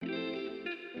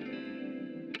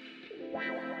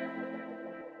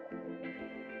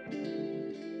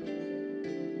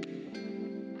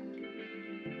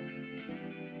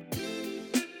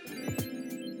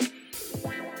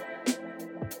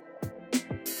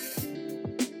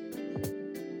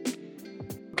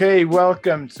Okay,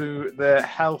 welcome to the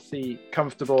Healthy,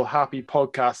 Comfortable, Happy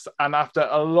podcast. And after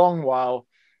a long while,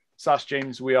 Sash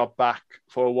James, we are back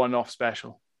for a one-off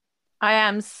special. I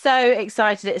am so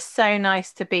excited. It's so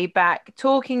nice to be back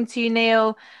talking to you,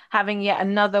 Neil, having yet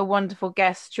another wonderful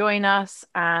guest join us.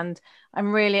 And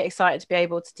I'm really excited to be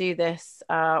able to do this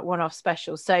one-off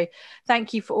special. So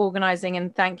thank you for organising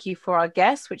and thank you for our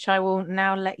guest, which I will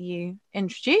now let you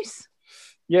introduce.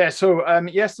 Yeah, so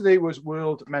yesterday was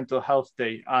World Mental Health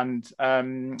Day, and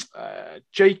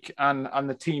Jake and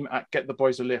the team at Get the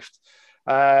Boys a Lift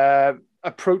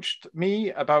approached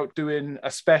me about doing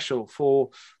a special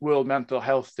for World Mental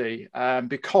Health Day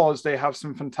because they have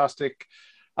some fantastic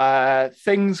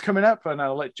things coming up, and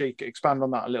I'll let Jake expand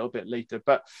on that a little bit later.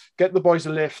 But Get the Boys a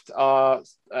Lift are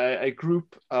a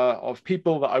group of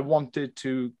people that I wanted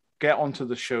to get onto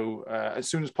the show as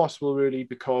soon as possible, really,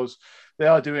 because they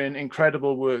are doing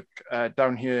incredible work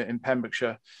down here in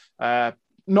Pembrokeshire. Not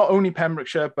only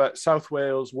Pembrokeshire, but South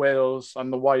Wales, Wales,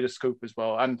 and the wider scope as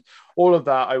well. And all of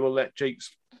that I will let Jake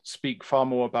speak far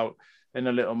more about in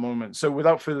a little moment. So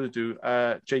without further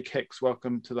ado, Jake Hicks,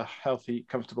 welcome to the Healthy,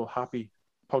 Comfortable, Happy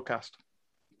podcast.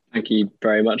 Thank you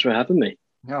very much for having me.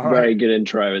 Very good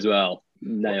intro as well.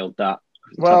 Nailed that.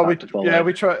 Well, we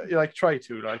try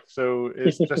to so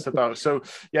it's just about. So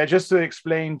yeah, just to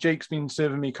explain, Jake's been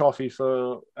serving me coffee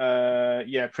for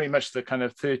pretty much the kind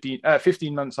of 15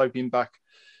 months I've been back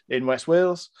in West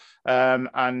Wales,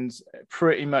 and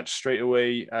pretty much straight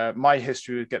away my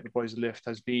history with Get the Boys a Lift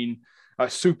has been a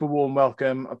super warm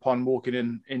welcome upon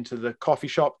walking into the coffee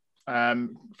shop.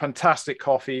 Fantastic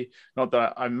coffee. Not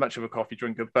that I'm much of a coffee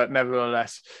drinker, but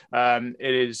nevertheless,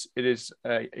 it is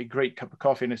a great cup of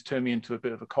coffee, and it's turned me into a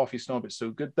bit of a coffee snob. It's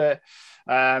so good there.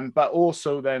 But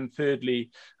also then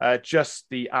thirdly, just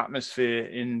the atmosphere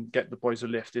in Get the Boys a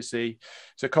Lift. It's a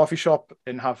coffee shop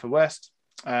in Haverfordwest,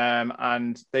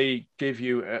 and they give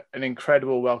you an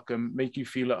incredible welcome, make you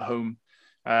feel at home.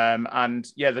 And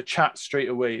yeah, the chat straight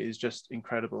away is just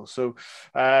incredible. So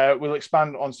we'll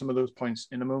expand on some of those points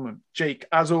in a moment. Jake,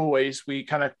 as always, we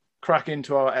kind of crack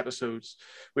into our episodes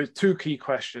with two key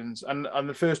questions. And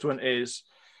the first one is,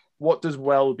 what does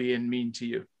well-being mean to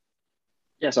you?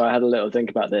 Yeah, so I had a little think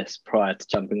about this prior to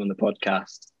jumping on the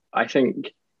podcast. I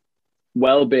think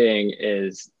well-being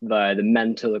is the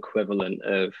mental equivalent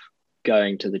of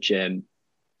going to the gym,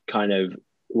 kind of.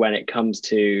 When it comes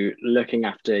to looking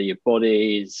after your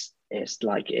bodies, it's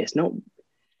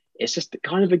just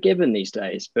kind of a given these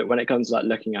days. But when it comes to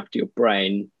looking after your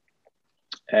brain,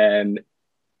 people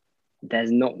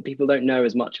don't know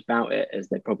as much about it as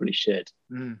they probably should.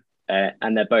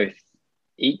 And they're both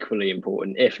equally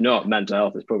important. If not, mental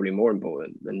health is probably more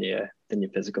important than your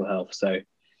physical health. So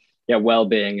yeah,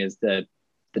 well-being is the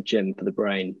gym for the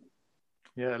brain.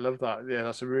 Yeah, I love that. Yeah,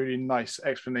 that's a really nice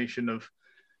explanation of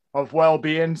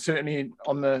well-being. Certainly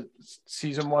on the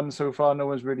season one so far, no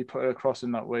one's really put it across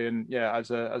in that way. And yeah,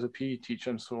 as a PE teacher,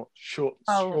 I'm sure.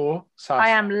 I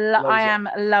am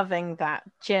loving that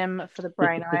gym for the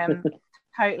brain. I am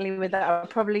totally with that. I'll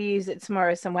probably use it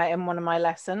tomorrow somewhere in one of my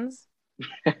lessons.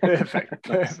 Perfect.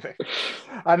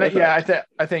 And yeah,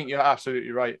 I think you're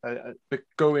absolutely right.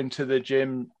 Going to the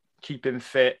gym, keeping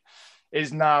fit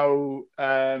is now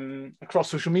across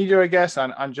social media, I guess,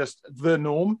 and just the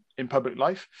norm in public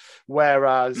life.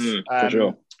 Whereas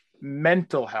sure.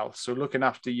 Mental health, so looking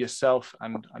after yourself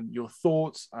and your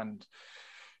thoughts and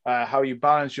how you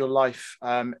balance your life,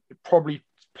 probably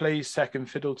plays second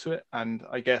fiddle to it. And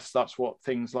I guess that's what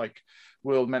things like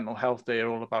World Mental Health Day are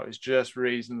all about, is just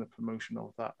raising the promotion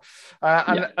of that.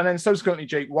 And then subsequently,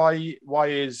 Jake, why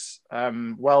is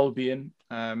well-being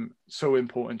so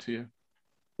important to you?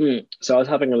 So I was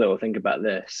having a little think about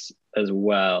this as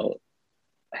well.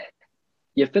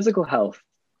 Your physical health,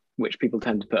 which people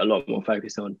tend to put a lot more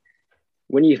focus on,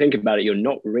 when you think about it, you're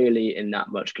not really in that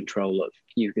much control of.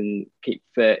 You can keep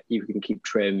fit, you can keep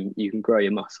trim, you can grow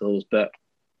your muscles, but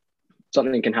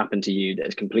something can happen to you that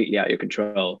is completely out of your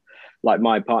control. Like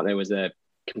my partner was a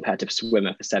competitive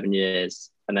swimmer for 7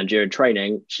 years, and then during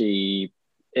training, she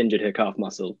injured her calf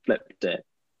muscle, flipped it.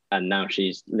 And now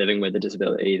she's living with a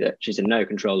disability that she's in no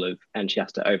control of, and she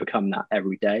has to overcome that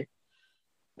every day.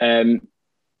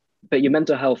 But your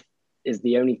mental health is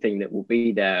the only thing that will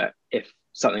be there if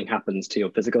something happens to your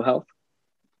physical health.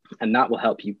 And that will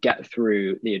help you get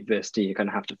through the adversity you're going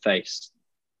to have to face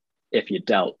if you're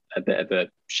dealt a bit of a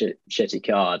shitty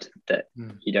card that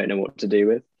you don't know what to do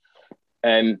with.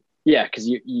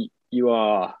 Because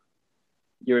you're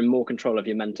in more control of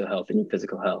your mental health than your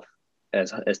physical health.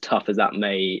 As tough as that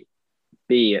may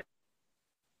be,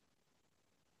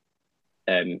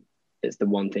 it's the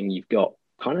one thing you've got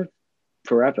kind of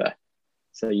forever.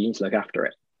 So you need to look after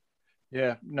it.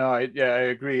 Yeah, no, I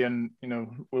agree. And,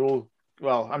 we're all,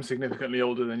 well, I'm significantly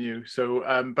older than you. So,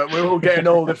 but we're all getting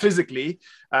older physically.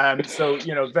 So,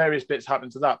 various bits happen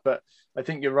to that. But I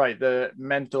think you're right. The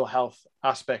mental health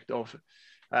aspect of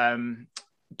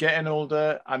getting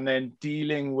older and then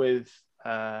dealing with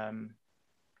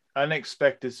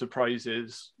unexpected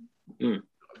surprises.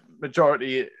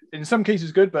 Majority, in some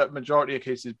cases good, but majority of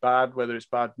cases bad, whether it's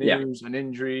bad news, an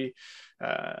injury,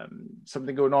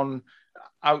 something going on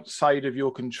outside of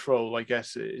your control, I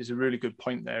guess, is a really good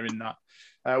point there in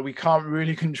that we can't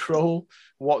really control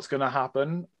what's going to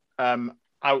happen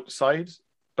outside,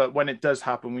 but when it does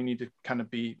happen, we need to kind of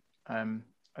be,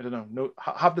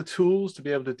 have the tools to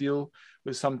be able to deal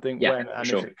with something when and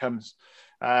if it comes.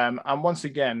 And once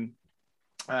again,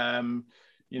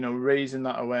 raising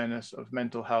that awareness of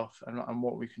mental health and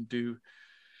what we can do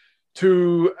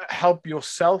to help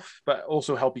yourself, but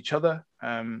also help each other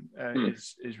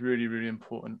is really, really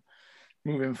important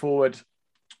moving forward.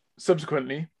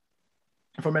 Subsequently,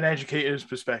 from an educator's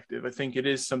perspective, I think it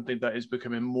is something that is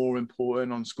becoming more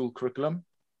important on school curriculum,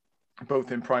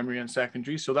 both in primary and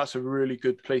secondary. So that's a really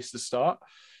good place to start.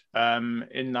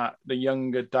 In that the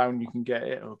younger down you can get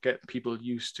it, or get people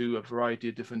used to a variety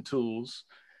of different tools,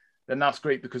 then that's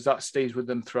great, because that stays with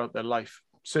them throughout their life.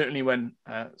 Certainly when,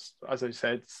 as I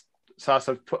said, Sas,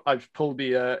 I've pulled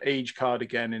the age card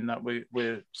again, in that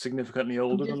we're significantly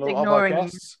older than a lot of our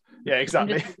guests. Yeah,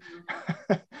 exactly.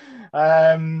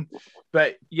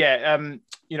 But yeah,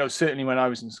 certainly when I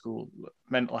was in school,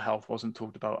 mental health wasn't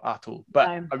talked about at all. But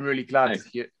I'm really glad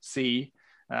to see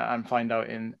and find out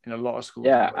in a lot of schools.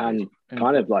 Yeah, and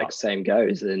kind of like same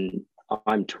goes. And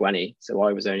I'm 20, so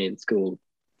I was only in school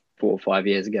 4 or 5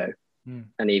 years ago,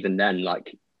 and even then,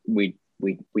 like we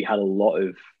had a lot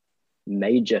of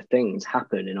major things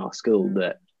happen in our school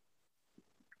that,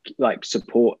 like,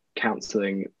 support,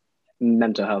 counselling,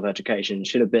 mental health education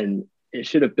should have been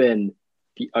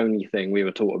the only thing we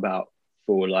were taught about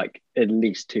for like at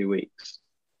least 2 weeks,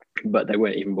 but they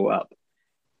weren't even brought up.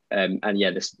 And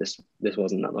yeah, this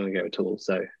wasn't that long ago at all.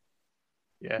 So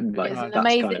yeah, like,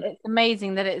 it's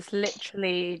amazing that it's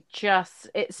literally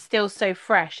it's still so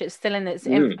fresh. It's still in its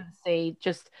infancy,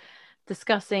 just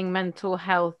discussing mental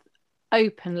health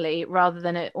openly, rather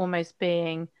than it almost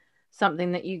being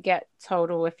something that you get told,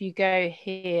 or if you go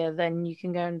here then you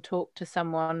can go and talk to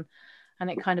someone, and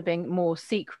it kind of being more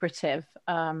secretive.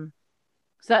 So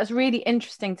that's really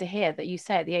interesting to hear that you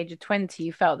say at the age of 20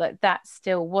 you felt that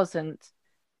still wasn't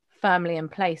firmly in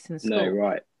place in school. No,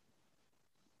 right.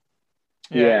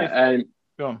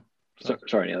 Go on.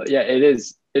 Sorry, Neil. Yeah, it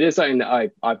is something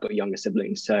that I've got younger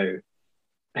siblings, so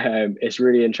it's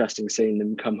really interesting seeing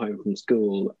them come home from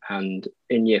school, and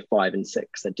in year 5 and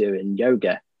 6 they're doing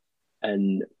yoga,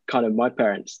 and kind of my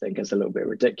parents think it's a little bit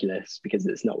ridiculous because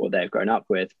it's not what they've grown up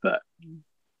with, but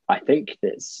I think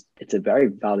it's a very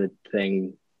valid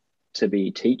thing to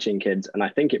be teaching kids, and I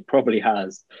think it probably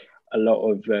has a lot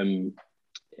of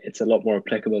it's a lot more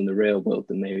applicable in the real world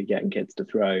than maybe getting kids to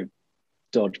throw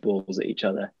dodgeballs at each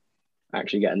other.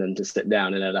 Actually getting them to sit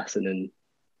down in a lesson and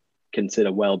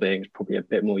consider well-being is probably a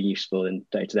bit more useful in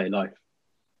day-to-day life.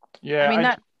 Yeah,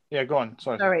 I mean, go on.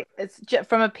 Sorry, it's just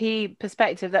from a PE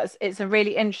perspective, it's a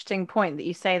really interesting point that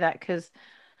you say that, because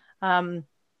in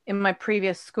my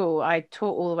previous school I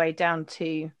taught all the way down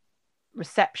to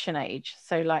reception age,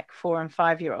 so like 4 and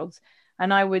 5 year olds,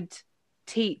 and I would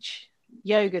teach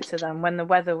yoga to them when the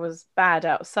weather was bad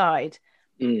outside,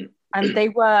 and they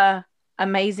were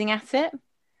amazing at it.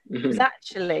 Because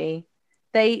actually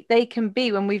they can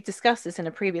be, when we've discussed this in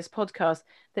a previous podcast,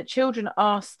 that children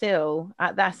are still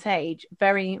at that age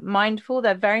very mindful.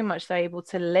 They're very much able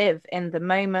to live in the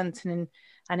moment and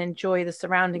enjoy the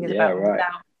surroundings without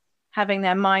having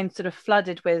their mind sort of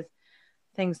flooded with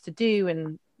things to do.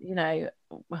 And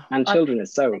and children are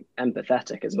so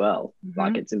empathetic as well.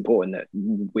 Like, it's important that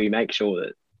we make sure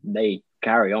that they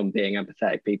carry on being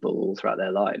empathetic people all throughout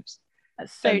their lives.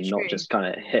 That's so and true. Not just kind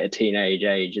of hit a teenage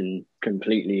age and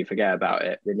completely forget about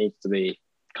it. It needs to be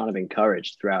kind of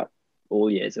encouraged throughout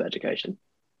all years of education.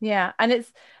 Yeah, and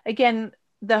it's, again,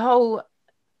 the whole,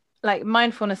 like,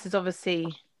 mindfulness is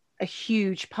obviously a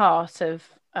huge part of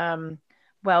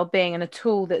well-being and a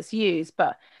tool that's used,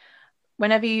 but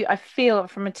whenever I feel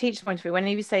from a teacher's point of view,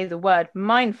 whenever you say the word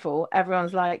mindful,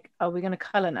 everyone's like, "Are we going to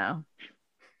colour now?"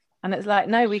 And it's like,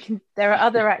 no, there are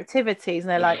other activities, and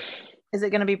they're like, is it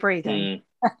going to be breathing?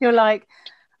 You're like,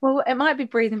 well, it might be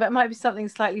breathing, but it might be something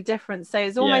slightly different. So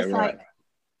it's almost like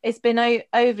it's been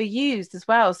overused as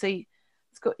well. So you've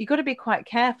got to be quite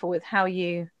careful with how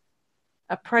you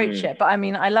approach it. But I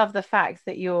mean, I love the fact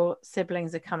that your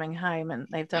siblings are coming home and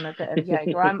they've done a bit of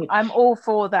yoga. I'm all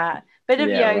for that. Bit of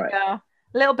yoga,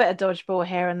 a little bit of dodgeball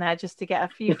here and there, just to get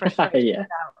a few frustrations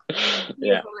out.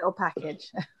 Beautiful little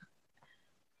package.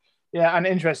 Yeah, and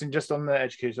interesting, just on the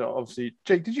education, obviously.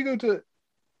 Jake, did you go to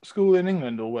school in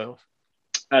England or Wales?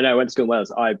 No, I went to school in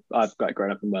Wales. I've got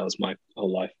grown up in Wales my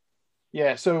whole life.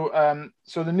 Yeah, so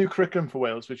the new curriculum for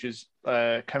Wales, which is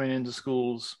coming into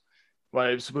schools, well,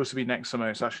 it was supposed to be next summer.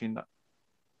 It's actually not.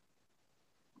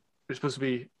 It's supposed to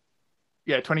be,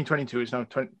 2022 is now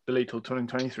delayed till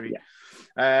 2023.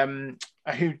 Yeah.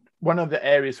 One of the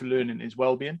areas for learning is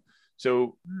well-being.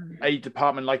 So a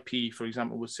department like PE, for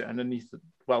example, would sit underneath the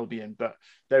well-being, but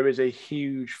there is a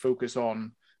huge focus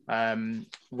on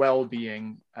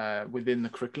well-being within the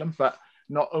curriculum, but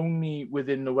not only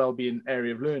within the well-being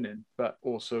area of learning, but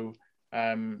also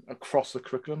across the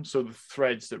curriculum. So the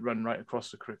threads that run right across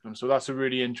the curriculum. So that's a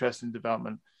really interesting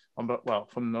development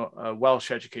from the Welsh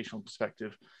educational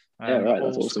perspective.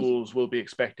 All schools will be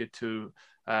expected to,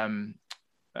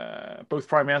 both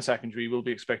primary and secondary, will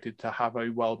be expected to have a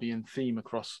well-being theme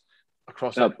across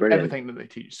everything that they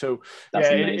teach. So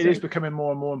it is becoming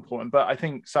more and more important. But I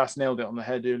think Sas nailed it on the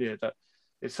head earlier, that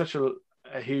it's such a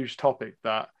huge topic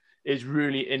that is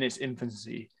really in its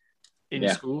infancy in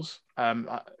schools,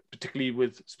 particularly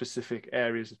with specific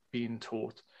areas being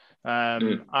taught.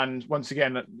 And once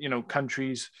again,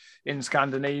 countries in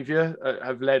Scandinavia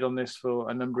have led on this for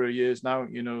a number of years now.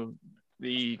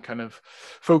 The kind of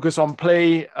focus on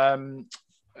play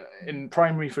in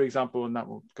primary, for example, and that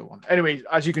will go on. Anyway,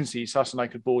 as you can see, Sas and I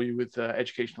could bore you with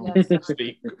educational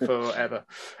speak forever.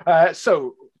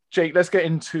 So, Jake, let's get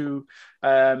into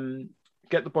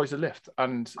Get the Boys a Lift.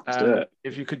 And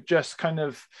if you could just kind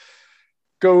of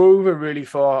go over really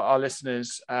for our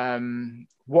listeners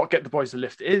what Get the Boys a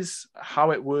Lift is,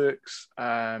 how it works,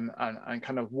 and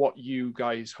kind of what you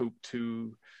guys hope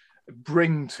to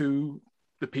bring to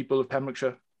the people of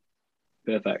Pembrokeshire.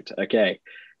 Perfect. Okay.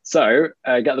 So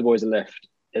Get the Boys a Lift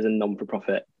is a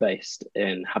non-for-profit based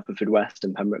in Haverfordwest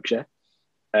in Pembrokeshire.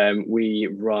 We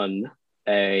run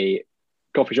a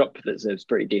coffee shop that serves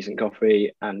pretty decent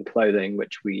coffee and clothing,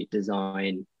 which we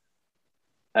design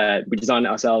it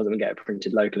ourselves and we get it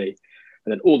printed locally.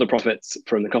 And then all the profits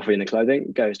from the coffee and the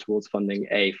clothing goes towards funding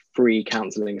a free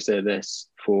counselling service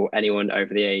for anyone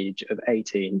over the age of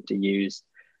 18 to use.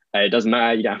 It doesn't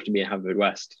matter, you don't have to be in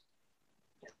Haverfordwest.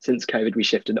 Since COVID, we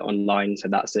shifted online, so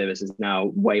that service is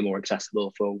now way more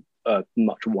accessible for a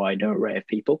much wider array of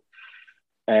people.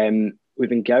 We've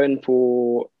been going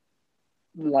for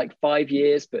like 5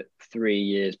 years, but 3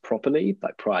 years properly.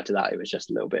 Like prior to that, it was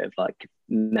just a little bit of like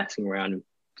messing around and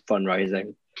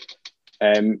fundraising.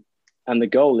 And the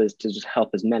goal is to just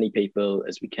help as many people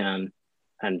as we can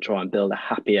and try and build a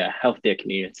happier, healthier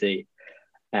community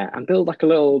and build like a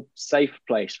little safe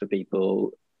place for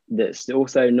people that's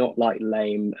also not like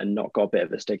lame and not got a bit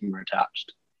of a stigma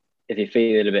attached. If you're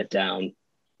feeling a bit down,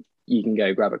 you can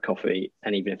go grab a coffee,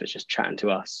 and even if it's just chatting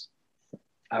to us,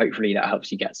 hopefully that helps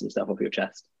you get some stuff off your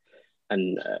chest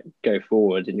and go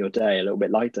forward in your day a little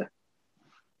bit lighter.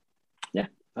 Yeah,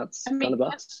 that's kind of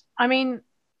us. I mean,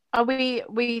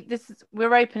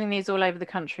 we're opening these all over the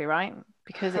country, right?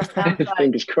 Because it sounds like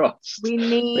fingers crossed.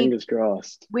 Fingers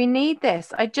crossed. We need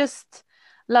this. I just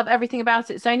love everything about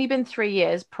it. It's only been 3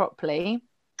 years properly.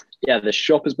 Yeah, the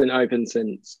shop has been open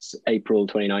since April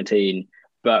 2019,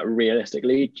 but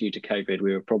realistically, due to COVID,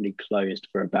 we were probably closed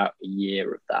for about a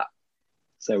year of that.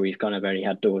 So we've kind of only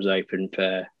had doors open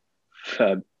for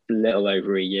a little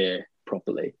over a year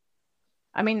properly.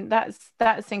 I mean,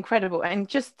 that's incredible. And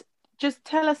just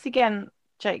tell us again,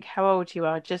 Jake, how old you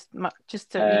are, just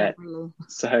to really.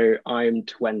 So I'm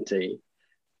 20.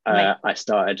 I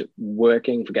started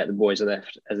working for Get the Boys a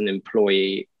Lift as an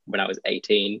employee when I was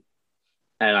 18,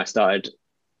 and I started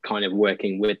kind of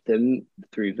working with them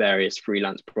through various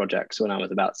freelance projects when I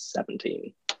was about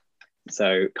 17.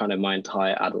 So kind of my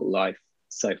entire adult life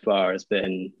so far has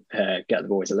been Get the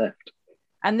Boys a Lift.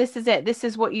 And this is it. This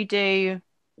is what you do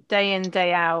day in,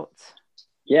 day out.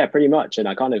 Yeah, pretty much. And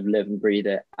I kind of live and breathe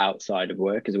it outside of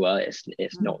work as well. It's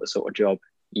not the sort of job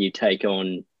you take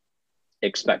on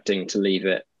expecting to leave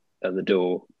it at the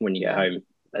door when you get home.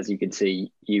 As you can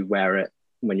see, you wear it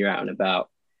when you're out and about.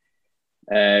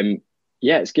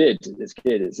 Yeah, it's good. It's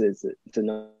good. It's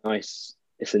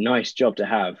a nice job to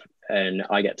have, and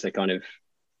I get to kind of,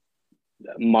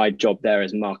 my job there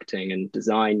is marketing and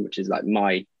design, which is like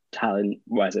my talent,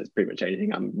 whereas it's pretty much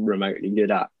anything I'm remotely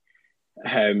good at.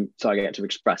 So I get to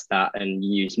express that and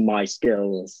use my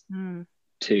skills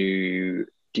to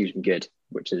do some good,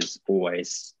 which is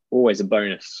always a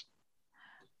bonus.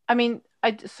 I mean,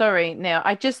 sorry, Neil.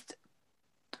 I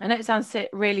know it sounds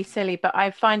really silly, but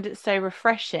I find it so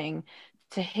refreshing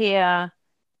to hear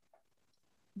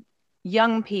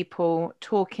young people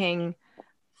talking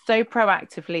so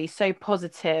proactively, so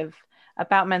positive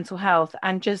about mental health,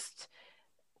 and just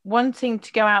wanting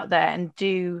to go out there and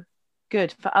do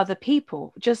good for other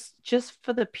people, just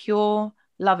for the pure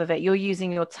love of it. You're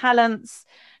using your talents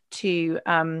to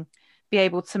be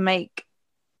able to make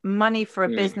money for a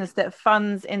business that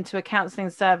funds into a counseling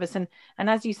service, and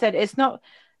as you said, it's not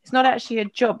actually a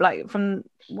job. Like, from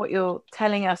what you're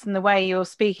telling us and the way you're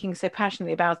speaking so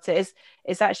passionately about it,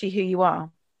 it's actually who you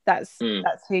are. That's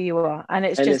who you are. And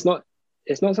it's not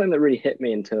something that really hit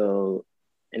me until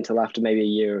after maybe a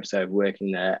year or so of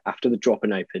working there. After the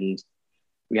drop-in opened,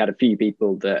 we had a few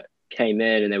people that came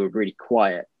in and they were really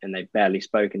quiet and they'd barely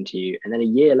spoken to you. And then a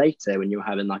year later, when you're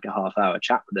having like a half-hour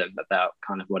chat with them about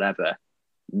kind of whatever,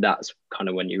 that's kind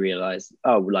of when you realize,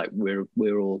 oh, like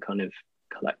we're all kind of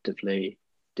collectively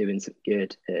doing some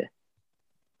good here.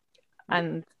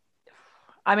 And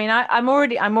I mean, I'm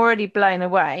already blown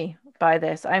away by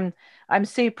this. I'm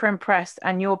super impressed,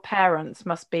 and your parents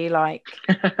must be like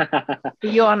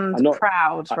beyond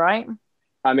proud, right?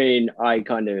 I mean, I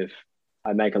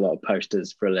make a lot of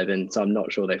posters for a living, so I'm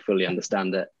not sure they fully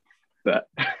understand it, but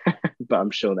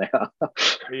I'm sure they are.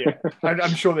 Yeah,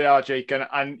 I'm sure they are, Jake,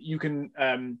 and you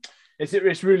can.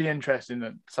 It's really interesting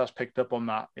that Sass picked up on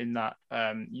that. In that,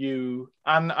 you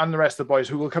and the rest of the boys,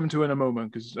 who we'll come to in a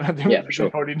moment, because I think they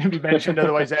probably need to be mentioned.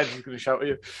 Otherwise, Ed's going to shout at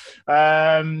you.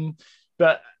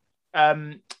 But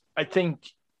I think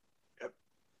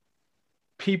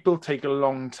people take a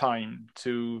long time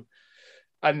to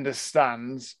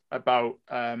understand about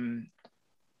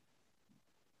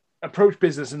approach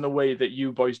business in the way that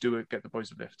you boys do it, Get the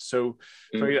Boys a Lift. So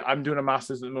I'm doing a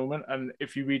master's at the moment, and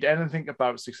if you read anything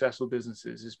about successful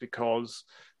businesses, it's because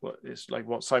it's like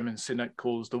what Simon Sinek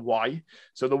calls the why.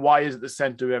 So the why is at the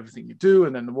center of everything you do,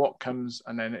 and then the what comes,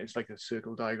 and then it's like a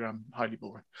circle diagram, highly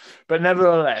boring. But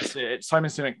nevertheless, Simon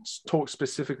Sinek talks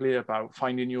specifically about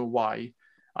finding your why,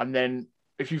 and then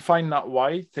if you find that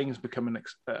why, things become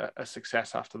a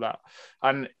success after that.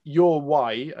 And your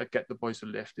why at Get the Boys a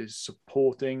Lift is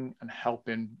supporting and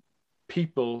helping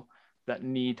people that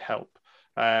need help.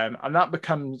 And that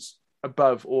becomes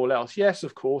above all else. Yes,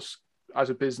 of course, as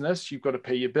a business, you've got to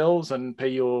pay your bills and pay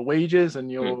your wages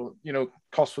and your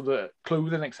cost for the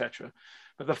clothing, etc.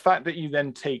 But the fact that you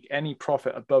then take any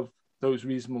profit above those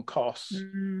reasonable costs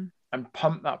and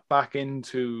pump that back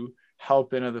into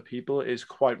helping other people is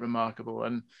quite remarkable.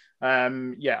 And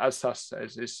as Sass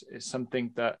says, it's something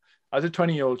that as a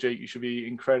 20-year-old Jake, you should be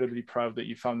incredibly proud that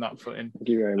you found that footing. Thank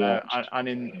you very much.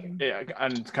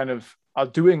 And kind of are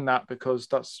doing that because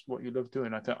that's what you love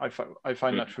doing. I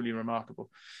find that truly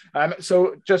remarkable.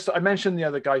 So just, I mentioned the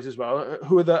other guys as well.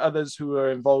 Who are the others who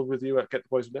are involved with you at Get the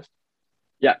Boys a Lift?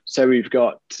 Yeah, so we've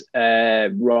got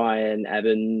Ryan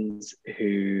Evans,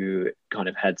 who kind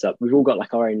of heads up. We've all got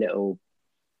like our own little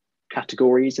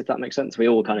categories, if that makes sense. We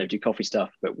all kind of do coffee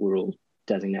stuff, but we're all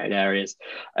designated areas.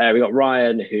 We got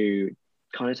Ryan, who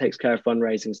kind of takes care of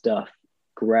fundraising stuff.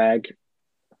 Greg,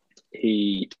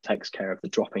 he takes care of the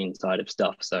drop-in side of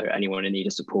stuff. So anyone in need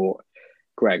of support,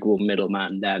 Greg will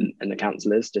middleman them and the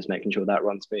counsellors, just making sure that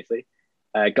runs smoothly.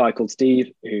 A guy called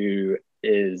Steve, who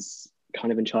is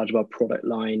kind of in charge of our product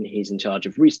line. He's in charge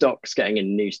of restocks, getting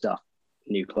in new stuff,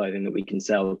 new clothing that we can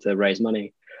sell to raise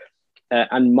money.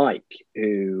 And Mike,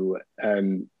 who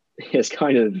is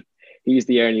he's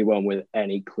the only one with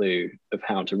any clue of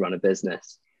how to run a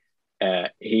business.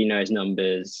 He knows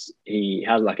numbers. He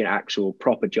has like an actual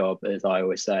proper job, as I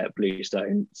always say, at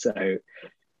Bluestone. So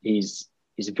he's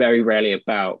very rarely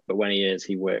about, but when he is,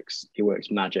 he works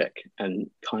magic and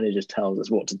kind of just tells us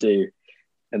what to do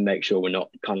and make sure we're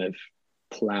not kind of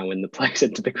plowing the place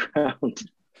into the ground.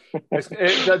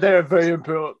 They're a very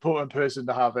important person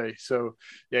to have, so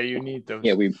yeah, you need those.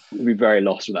 Yeah, we'd be very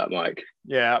lost without Mike.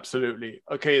 Yeah, absolutely.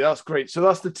 Okay, that's great. So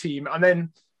that's the team. And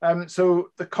then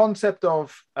so the concept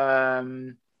of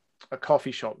a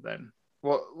coffee shop, then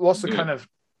what's the kind of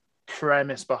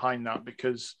premise behind that?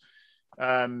 Because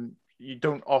you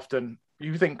don't often,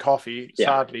 you think coffee,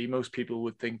 sadly most people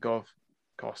would think of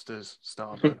Costa's,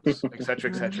 Starbucks,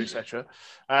 etc.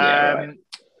 Right.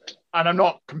 And I'm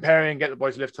not comparing Get the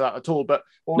Boys a Lift to that at all, but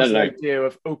also the idea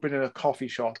of opening a coffee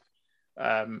shop.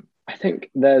 I think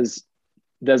there's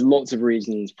lots of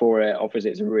reasons for it.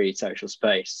 Obviously, it's a really social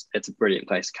space. It's a brilliant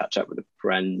place to catch up with a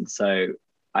friend. So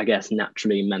I guess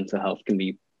naturally mental health can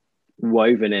be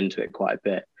woven into it quite a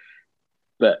bit.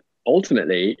 But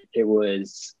ultimately, it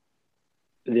was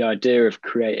the idea of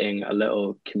creating a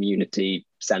little community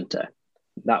centre.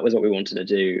 That was what we wanted to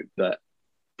do. But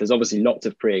there's obviously lots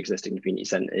of pre-existing community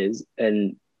centres,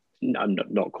 and I'm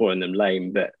not calling them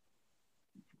lame, but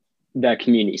they're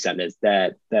community centres.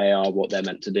 They are what they're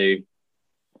meant to do.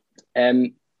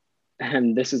 And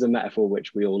this is a metaphor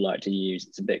which we all like to use.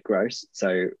 It's a bit gross,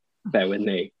 so bear with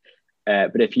me.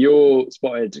 But if you're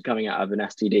spotted coming out of an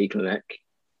STD clinic,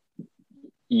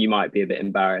 you might be a bit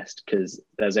embarrassed because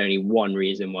there's only one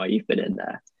reason why you've been in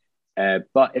there.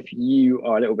 But if you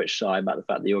are a little bit shy about the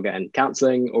fact that you're getting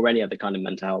counselling or any other kind of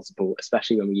mental health support,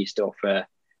 especially when we used to offer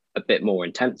a bit more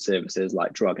intense services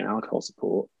like drug and alcohol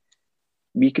support,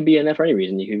 you could be in there for any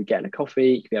reason. You could be getting a coffee,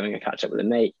 you could be having a catch up with a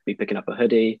mate, you could be picking up a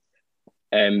hoodie.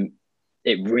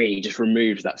 It really just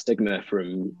removes that stigma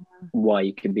from why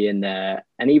you could be in there.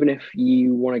 And even if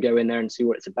you want to go in there and see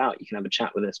what it's about, you can have a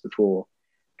chat with us before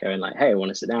going like, hey, I want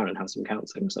to sit down and have some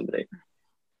counselling with somebody.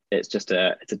 It's just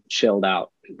it's a chilled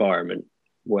out environment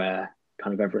where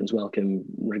kind of everyone's welcome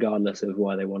regardless of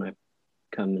why they want to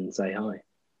come and say hi.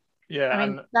 Yeah, I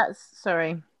mean,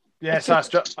 sorry. Yes, I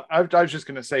was just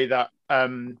going to say that,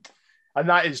 and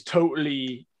that is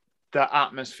totally the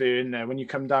atmosphere in there when you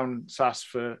come down, Sass,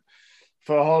 for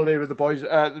a holiday with the boys,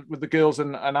 with the girls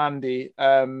and Andy.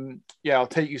 Yeah, I'll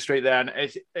take you straight there,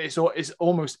 and it's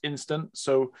almost instant.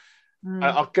 So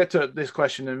I'll get to this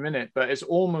question in a minute, but it's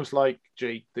almost like,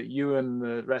 Jake, that you and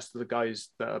the rest of the guys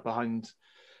that are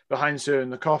behind serving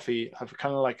the coffee have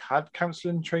kind of like had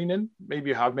counselling training. Maybe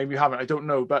you have, maybe you haven't. I don't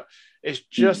know, but it's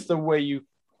just the way you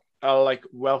are like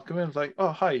welcoming. It's like,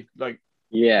 oh, hi, like,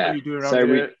 yeah, what are you doing around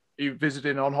here? Are you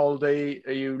visiting on holiday?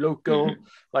 Are you local?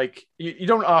 Like, you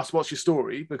don't ask what's your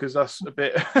story because that's a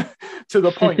bit to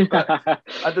the point. But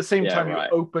at the same time, right,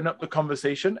 you open up the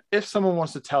conversation. If someone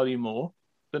wants to tell you more,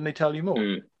 then they tell you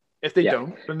more. If they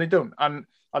don't, then they don't. And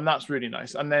that's really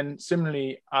nice. And then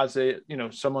similarly, as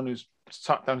someone who's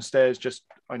sat downstairs, just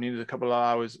I needed a couple of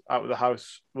hours out of the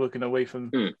house, working away from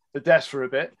the desk for a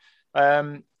bit.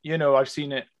 I've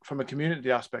seen it from a community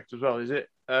aspect as well. Is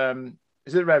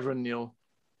it Reverend Neil?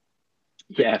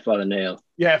 Yeah, Father Neil.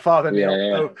 Yeah, Father Neil.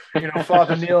 Yeah. So,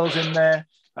 Father Neil's in there.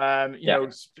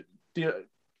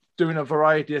 Doing a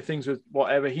variety of things with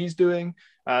whatever he's doing.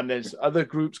 There's other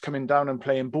groups coming down and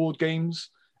playing board games.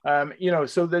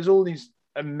 So there's all these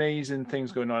amazing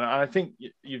things going on. And I think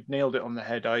you've nailed it on the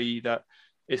head, i.e. that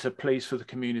it's a place for the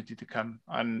community to come.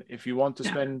 And if you want to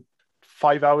spend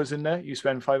 5 hours in there, you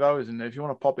spend 5 hours in there. If you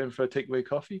want to pop in for a takeaway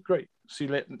coffee, great. See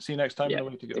you next time. Yeah,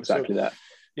 way to go. Exactly that.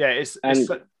 Yeah,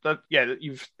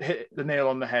 you've hit the nail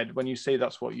on the head when you say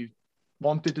that's what you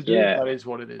wanted to do. Yeah, that is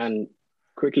what it is. And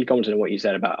quickly commenting on what you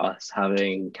said about us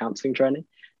having counselling training,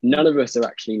 none of us are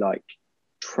actually like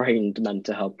trained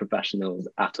mental health professionals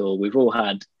at all. We've all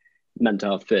had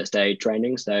mental health first aid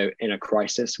training, so in a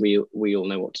crisis we all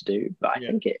know what to do. But I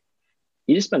think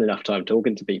you just spend enough time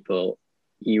talking to people,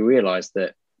 you realize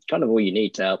that kind of all you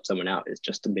need to help someone out is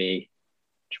just to be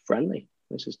friendly.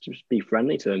 Let's just be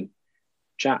friendly to them,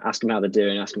 chat, ask them how they're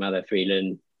doing, ask them how they're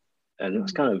feeling, and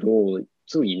that's kind of all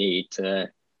you need to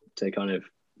kind of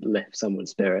lift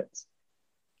someone's spirits.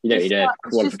 You don't need a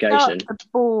qualification. Just the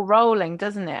ball rolling,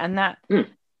 doesn't it? And that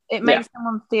it makes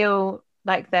someone feel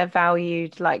like they're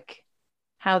valued, like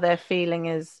how they're feeling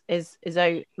is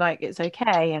like it's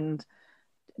okay. And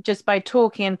just by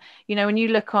talking, when you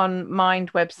look on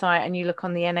Mind website and you look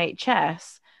on the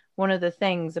NHS, one of the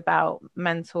things about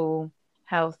mental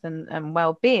health and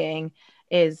well-being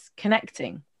is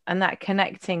connecting, and that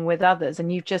connecting with others.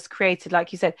 And you've just created,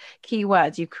 like you said,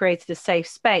 keywords, you've created a safe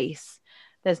space.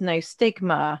 There's no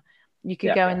stigma. You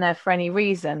could go in there for any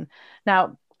reason.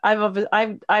 Now,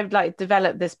 I've like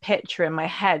developed this picture in my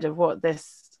head of what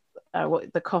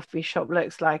what the coffee shop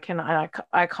looks like, and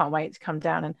I can't wait to come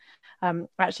down and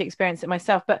actually experience it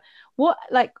myself. But what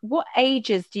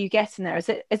ages do you get in there? Is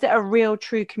it a real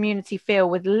true community feel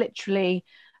with literally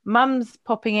mums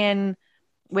popping in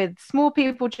with small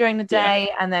people during the day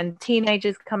and then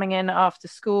teenagers coming in after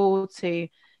school to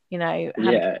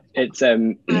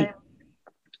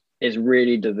it's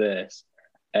really diverse.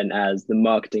 And as the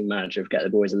marketing manager of Get the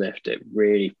Boys a Lift, it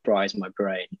really fries my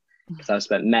brain because I've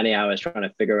spent many hours trying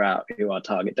to figure out who our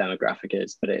target demographic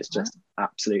is, but it's just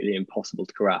absolutely impossible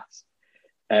to grasp.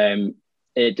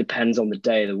 It depends on the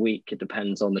day of the week. It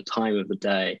depends on the time of the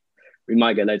day. We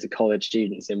might get loads of college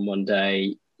students in one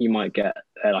day. You might get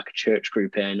like a church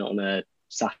group in on a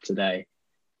Saturday.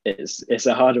 It's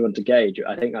a harder one to gauge.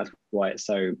 I think that's why it's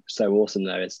so awesome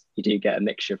though, is you do get a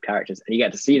mixture of characters and you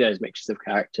get to see those mixtures of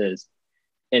characters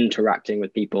interacting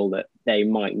with people that they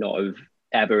might not have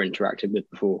ever interacted with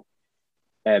before.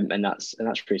 And that's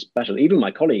pretty special. Even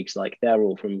my colleagues, like they're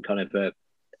all from kind of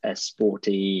a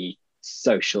sporty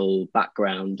social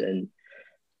background. And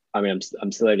I mean,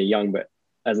 I'm still only young, but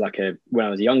as like when I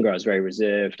was younger, I was very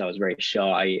reserved. I was very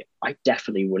shy. I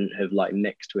definitely wouldn't have like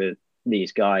mixed with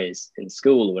these guys in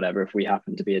school or whatever if we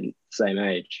happened to be in the same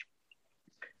age.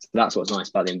 So that's what's nice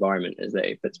about the environment, is that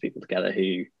it puts people together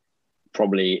who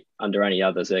probably under any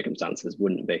other circumstances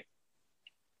wouldn't be.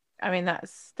 I mean,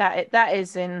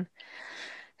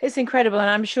 it's incredible. And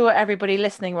I'm sure everybody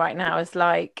listening right now is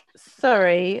like,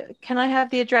 sorry, can I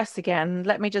have the address again?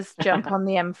 Let me just jump on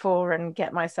the M4 and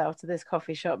get myself to this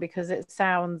coffee shop, because it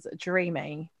sounds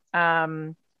dreamy.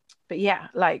 But yeah,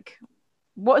 like,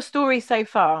 what a story so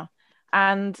far.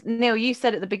 And Neil, you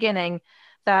said at the beginning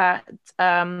that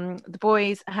the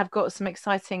boys have got some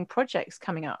exciting projects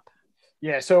coming up.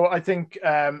 Yeah, so I think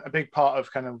a big part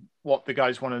of kind of what the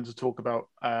guys wanted to talk about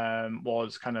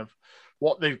was kind of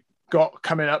what they've got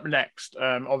coming up next.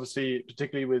 Obviously,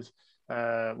 particularly with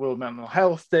World Mental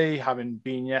Health Day having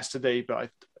been yesterday,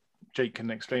 but Jake can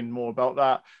explain more about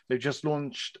that. They've just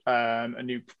launched a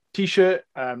new T-shirt,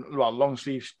 long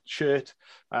sleeve shirt,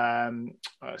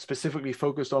 specifically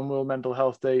focused on World Mental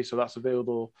Health Day. So that's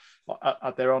available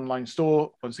at their online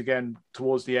store. Once again,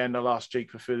 towards the end, I'll ask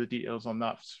Jake for further details on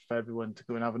that for everyone to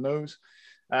go and have a nose.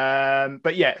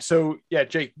 But yeah, so yeah,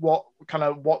 Jake, what's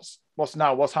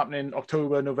happening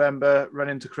October, November, run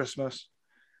into Christmas?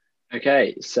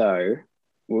 Okay, so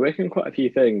we're working on quite a few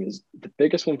things. The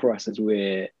biggest one for us is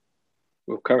we're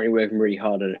currently working really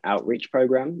hard on an outreach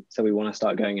program. So we want to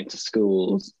start going into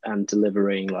schools and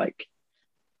delivering like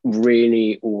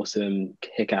really awesome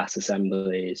kick-ass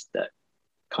assemblies that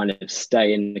kind of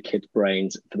stay in the kids'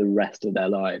 brains for the rest of their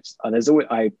lives. And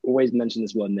I always mention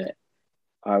this one, that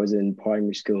I was in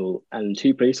primary school and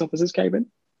 2 police officers came in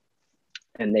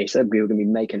and they said we were going to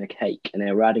be making a cake, and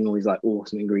they were adding all these like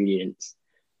awesome ingredients.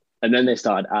 And then they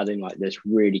started adding like this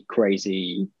really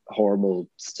crazy, horrible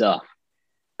stuff.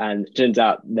 And it turns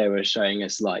out they were showing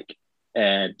us like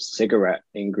cigarette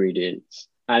ingredients.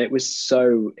 And it was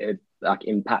so like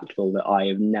impactful that I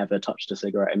have never touched a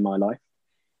cigarette in my life.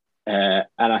 And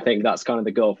I think that's kind of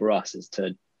the goal for us, is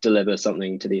to deliver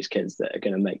something to these kids that are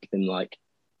going to make them like,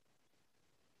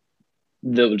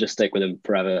 that will just stick with them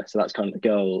forever. So that's kind of the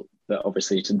goal. But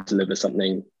obviously to deliver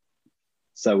something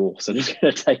so awesome, it's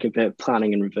going to take a bit of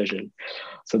planning and revision.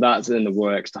 So that's in the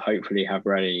works to hopefully have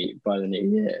ready by the new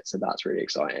year. So that's really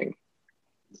exciting.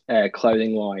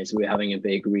 Clothing wise, we're having a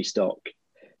big restock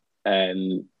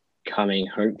coming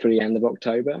hopefully end of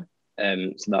October.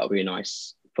 So that'll be a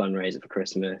nice fundraiser for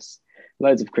Christmas.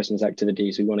 Loads of Christmas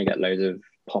activities. We want to get loads of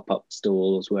pop-up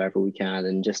stalls wherever we can,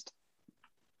 and just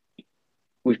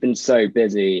we've been so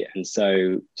busy and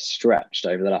so stretched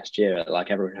over the last year,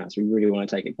 like everyone has. We really want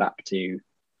to take it back to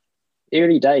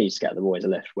early days, Get the Boys a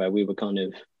Lift, where we were kind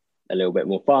of a little bit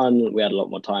more fun. We had a lot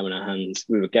more time on our hands.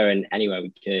 We were going anywhere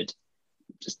we could,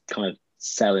 just kind of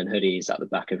selling hoodies at the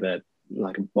back of a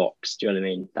box. Do you know what I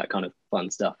mean? That kind of fun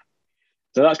stuff.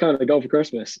 So that's kind of the goal for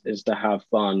Christmas, is to have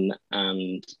fun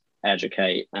and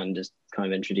educate and just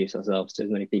kind of introduce ourselves to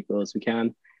as many people as we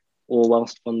can, all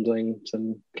whilst funding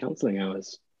some counselling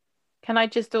hours. Can I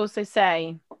just also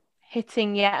say,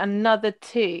 hitting yet another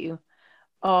 2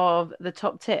 of the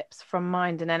top tips from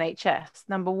Mind and NHS.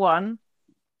 Number 1,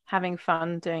 having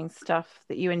fun doing stuff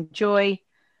that you enjoy.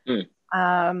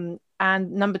 And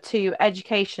number 2,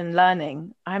 education,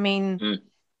 learning. I mean,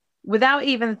 without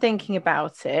even thinking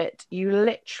about it, you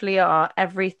literally are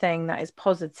everything that is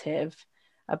positive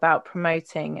about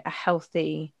promoting a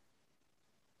healthy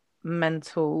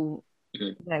mental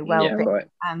well-being. Yeah, right.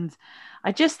 And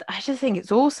I just think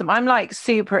it's awesome. I'm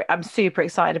super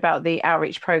excited about the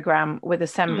outreach program with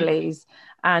assemblies,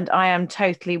 and I am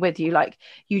totally with you. Like,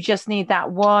 you just need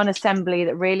that one assembly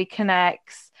that really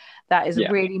connects, that is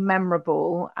really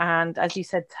memorable, and as you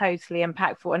said, totally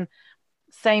impactful. And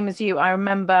same as you, I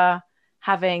remember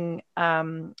having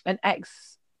an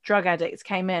ex-drug addict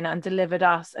came in and delivered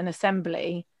us an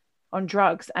assembly on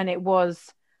drugs, and it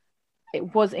was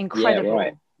incredible. Yeah,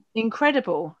 right.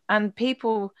 Incredible. And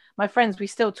people, my friends, we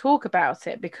still talk about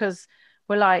it, because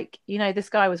we're like, this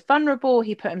guy was vulnerable,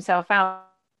 he put himself out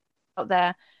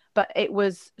there, but it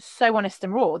was so honest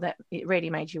and raw that it really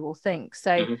made you all think.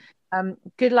 So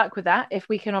good luck with that. If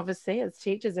we can, obviously, as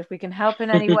teachers, if we can help in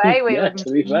any way, we would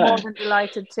be more than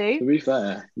delighted to. To be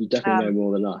fair, you definitely know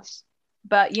more than us.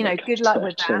 But good luck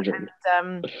with that.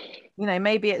 And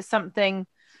maybe it's something,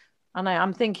 I know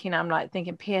I'm thinking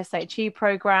PSHE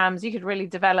programs you could really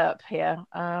develop here.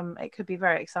 It could be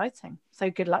very exciting. So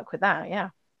good luck with that. Yeah.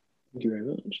 Thank you very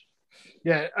much.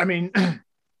 Yeah, I mean,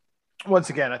 once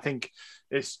again, I think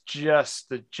it's just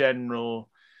the general,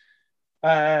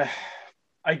 I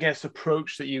guess,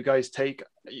 approach that you guys take.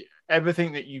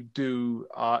 Everything that you do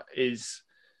is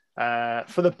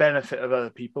for the benefit of other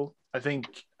people. I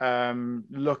think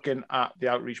looking at the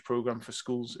outreach program for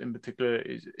schools in particular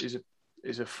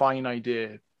is a fine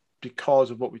idea because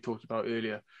of what we talked about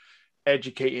earlier,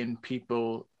 educating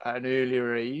people at an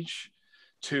earlier age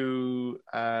to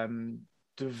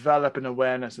develop an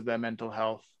awareness of their mental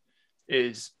health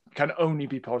can only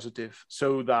be positive,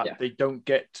 so that they don't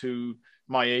get to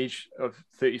my age of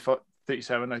 35,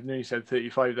 37. I nearly said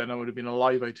 35 then. I would have been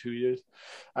alive by 2 years.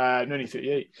 I'm only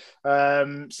 38.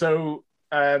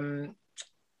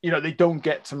 They don't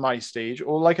get to my stage,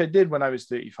 or like I did when I was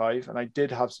 35 and I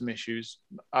did have some issues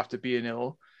after being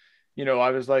ill.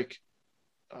 I was like,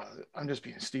 I'm just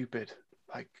being stupid.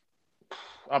 Like,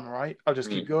 I'm all right. I'll just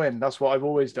keep going. That's what I've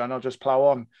always done. I'll just plow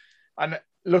on. And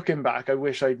looking back, I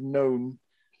wish I'd known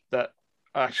that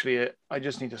actually I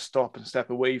just need to stop and step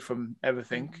away from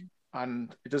everything.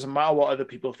 And it doesn't matter what other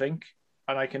people think.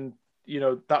 And I can,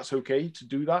 that's okay to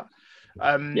do that.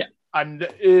 And the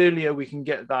earlier we can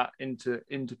get that into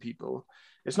people,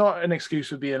 it's not an excuse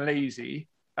for being lazy,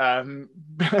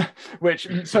 which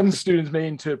some students may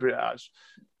interpret it as.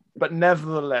 But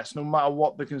nevertheless, no matter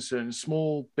what the concern,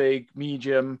 small, big,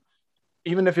 medium,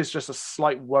 even if it's just a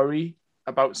slight worry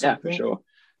about something, for sure.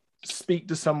 Speak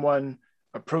to someone,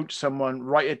 approach someone,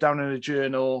 write it down in a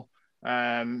journal,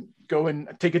 go and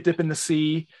take a dip in the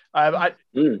sea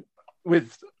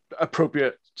with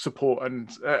appropriate support and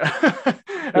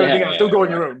everything else. Don't go on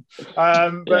your own.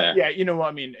 But you know what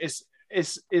I mean? It's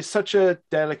such a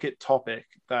delicate topic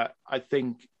that I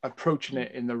think approaching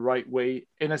it in the right way,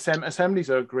 in assemblies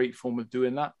are a great form of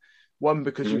doing that. One,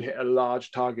 because you hit a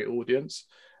large target audience,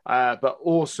 but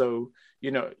also,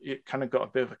 it kind of got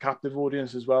a bit of a captive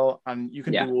audience as well, and you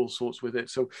can do all sorts with it.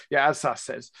 So as Sass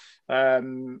says, I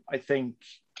think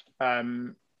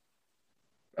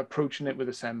approaching it with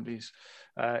assemblies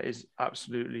is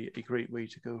absolutely a great way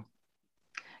to go.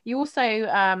 You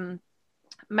also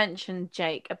mentioned,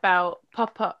 Jake, about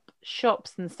pop-up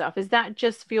shops and stuff. Is that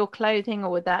just for your clothing, or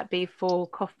would that be for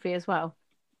coffee as well?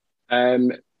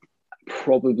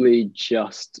 Probably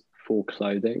just for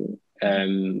clothing,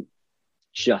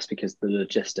 just because the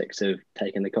logistics of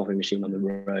taking the coffee machine on the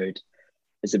road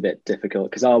is a bit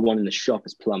difficult, because our one in the shop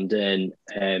is plumbed in.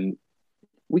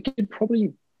 We could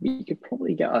probably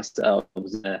get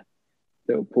ourselves a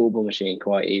little portable machine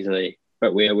quite easily,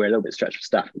 but we're a little bit stretched for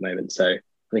staff at the moment, so I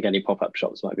think any pop-up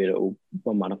shops might be a little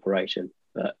one-man operation,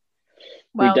 but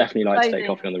we definitely like to take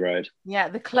coffee on the road. Yeah,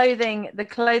 the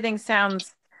clothing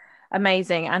sounds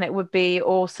amazing, and it would be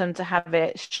awesome to have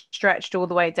it stretched all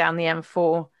the way down the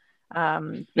M4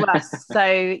 plus.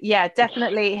 So yeah,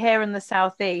 definitely here in the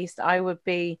southeast, I would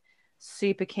be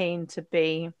super keen to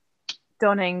be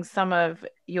donning some of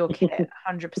your kit.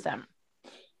 100%.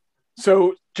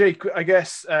 So Jake, I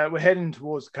guess we're heading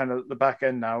towards kind of the back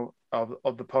end now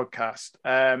of the podcast.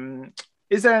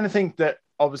 Is there anything that,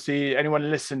 obviously,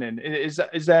 anyone listening, is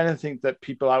there anything that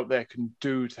people out there can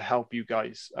do to help you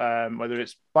guys, whether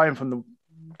it's buying from the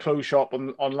clothes shop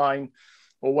online,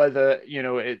 or whether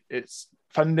it's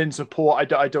funding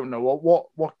support? I don't know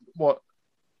what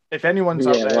if anyone's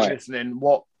out there listening,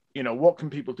 what can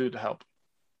people do to help?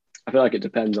 I feel like it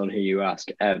depends on who you ask.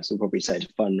 Evs will probably say to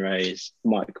fundraise.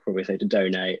 Mike will probably say to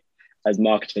donate. As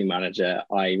marketing manager,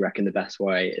 I reckon the best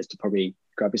way is to probably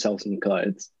grab yourself some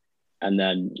clothes, and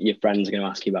then your friends are going to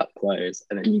ask you about the clothes,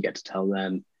 and then you get to tell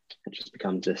them. It just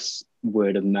becomes this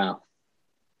word of mouth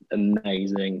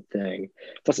amazing thing.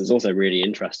 Plus, it's also really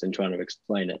interesting trying to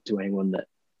explain it to anyone that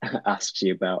asks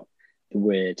you about the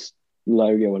weird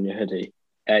logo on your hoodie.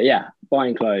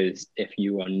 Buying clothes if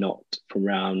you are not from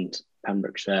around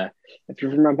Pembrokeshire. If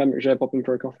you're from around Pembrokeshire, pop in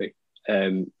for a coffee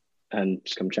and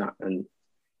just come chat. And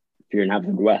if you're in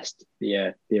Haverfordwest, be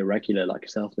a regular like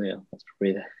yourself, Neil. That's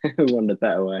probably one of the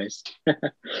better ways.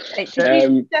 Hey,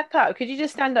 could you step up? Could you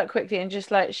just stand up quickly and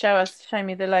just like show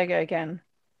me the logo again?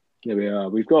 Here we are.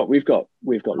 We've got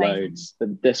loads.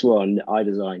 But this one I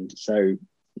designed, so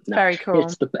very cool.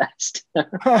 It's the best.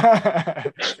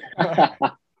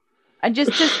 And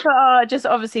just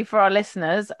obviously for our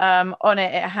listeners, on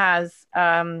it has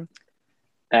GTBAL.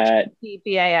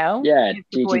 Yeah,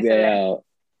 GTBAL,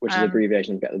 which is an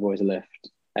abbreviation of Get the Boys a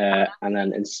Lift. And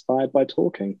then Inspired by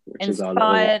Talking, which is our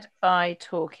Inspired by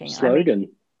Talking slogan. I mean,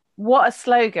 what a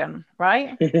slogan,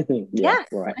 right? Yes,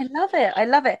 right. I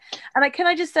love it. And can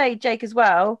I just say, Jake, as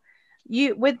well,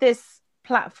 you with this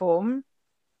platform,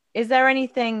 is there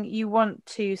anything you want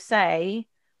to say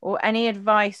or any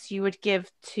advice you would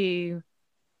give to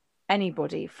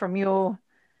anybody from your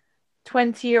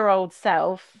 20-year-old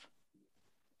self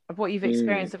of what you've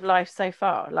experienced of life so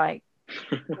far? Like,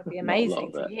 it would be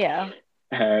amazing to hear.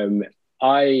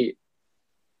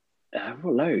 I've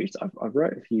got loads. I've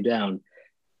wrote a few down.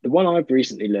 The one I've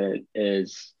recently learned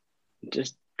is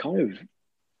just kind of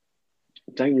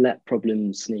don't let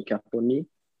problems sneak up on you.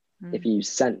 If you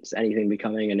sense anything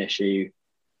becoming an issue,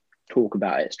 talk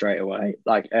about it straight away.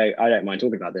 Like, I don't mind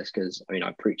talking about this because I mean,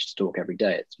 I preach to talk every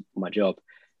day. It's my job.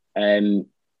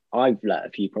 I've let a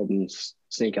few problems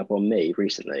sneak up on me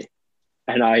recently.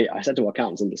 And I said to our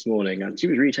counsellor this morning, and she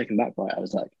was really taken back by it. I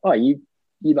was like, oh, you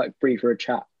like free for a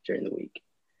chat during the week?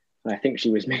 And I think she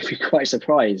was maybe quite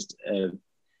surprised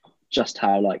just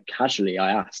how like casually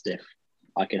I asked if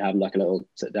I could have like a little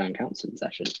sit down counselling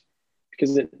session,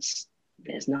 because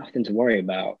there's nothing to worry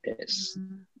about. It's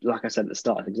like I said at the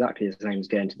start, it's exactly the same as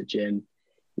going to the gym.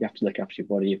 You have to look after your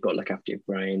body, you've got to look after your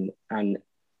brain. And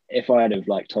if I had have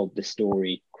like told this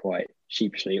story quite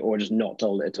sheepishly or just not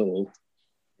told it at all,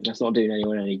 that's not doing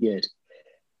anyone any good.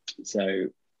 So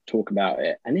talk about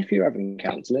it. And if you're having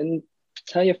counselling,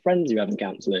 tell your friends you're having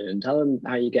counselling and tell them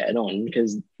how you're getting on,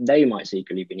 because they might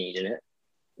secretly be needing it,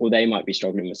 or they might be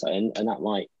struggling with something, and that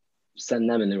might send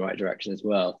them in the right direction as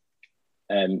well.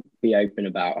 Be open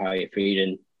about how you're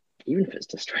feeling, even if it's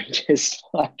to strangers.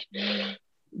 Like,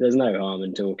 there's no harm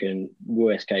in talking.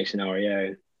 Worst case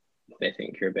scenario, they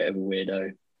think you're a bit of a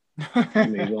weirdo,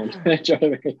 move on. Do you know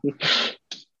what I mean?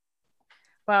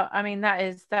 Well, I mean,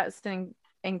 that's an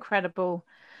incredible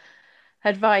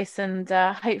advice, and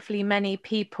hopefully many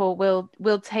people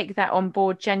will take that on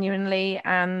board genuinely.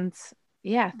 And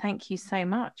yeah, thank you so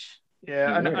much.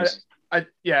 Yeah, and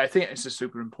I think it's a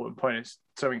super important point. It's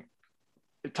something,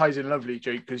 it ties in lovely,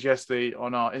 Jake, because yesterday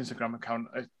on our Instagram account,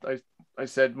 I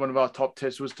said one of our top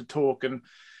tips was to talk, and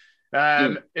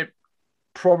it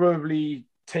probably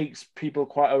takes people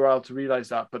quite a while to realize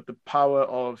that, but the power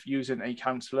of using a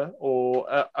counselor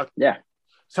or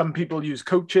some people use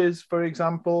coaches, for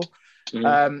example,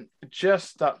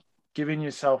 just that, giving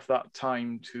yourself that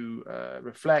time to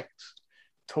reflect,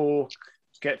 talk,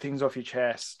 get things off your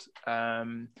chest,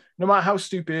 no matter how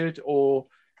stupid or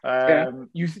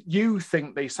you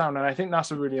think they sound. And I think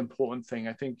that's a really important thing.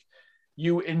 I think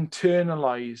you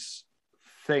internalize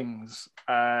things.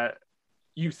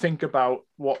 You think about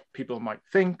what people might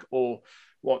think or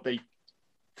what they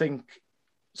think.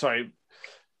 Sorry,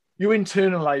 you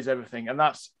internalize everything, and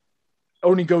that's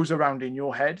only goes around in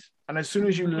your head. And as soon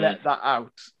as you let that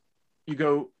out,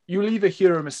 you'll either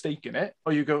hear a mistake in it,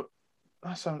 or you go,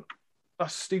 that's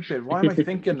stupid. Why am I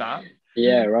thinking that?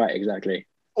 Yeah, right, exactly.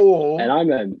 Or and I'm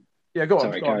go on.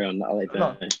 Sorry, carry on.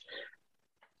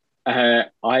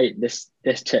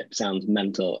 This tip sounds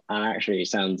mental and actually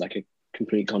sounds like a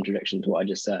complete contradiction to what I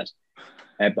just said.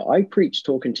 But I preach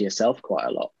talking to yourself quite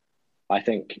a lot. I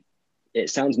think it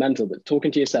sounds mental, but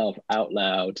talking to yourself out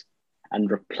loud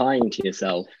and replying to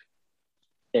yourself,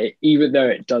 even though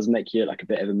it does make you like a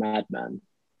bit of a madman,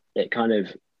 it kind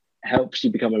of helps you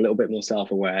become a little bit more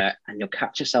self-aware, and you'll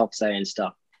catch yourself saying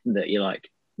stuff that you're like,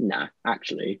 nah,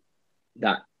 actually,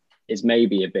 that is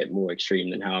maybe a bit more extreme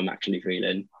than how I'm actually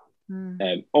feeling.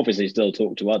 Obviously still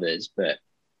talk to others, but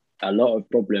a lot of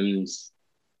problems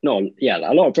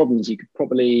you could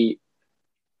probably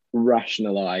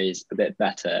rationalize a bit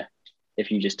better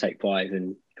if you just take 5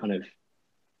 and kind of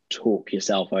talk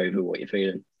yourself over what you're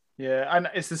feeling. Yeah, and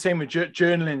it's the same with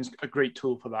journaling's a great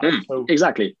tool for that. So,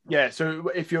 exactly. Yeah, so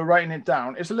if you're writing it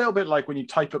down, it's a little bit like when you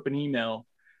type up an email,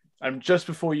 and just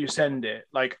before you send it,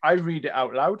 like I read it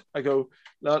out loud. I go,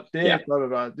 blah, blah, blah,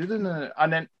 blah,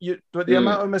 and then but the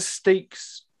amount of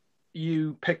mistakes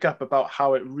you pick up about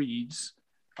how it reads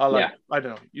are like, I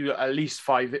don't know, you at least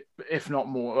 5, if not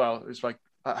more. Well, it's like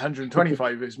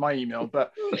 125 is my email,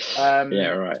 but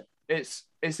right.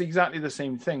 It's exactly the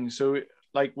same thing. So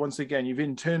like, once again, you've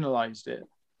internalized it.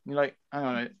 You're like, hang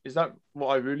on, is that what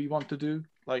I really want to do?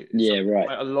 Like, right.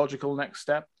 A logical next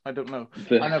step? I don't know.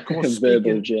 And of course,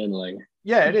 verbal journaling.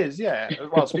 Yeah, it is. Yeah.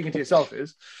 Well, speaking to yourself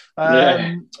is.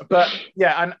 But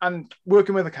yeah, and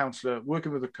working with a counselor,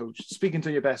 working with a coach, speaking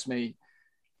to your best mate,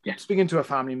 speaking to a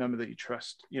family member that you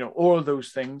trust, all of those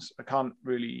things. I can't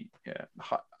really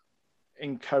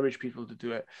encourage people to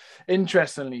do it.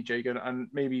 Interestingly, Jake, and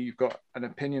maybe you've got an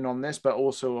opinion on this, but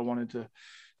also I wanted to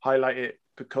highlight it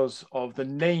because of the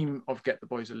name of Get the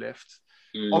Boys a Lift.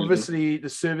 Obviously, the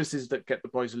services that Get the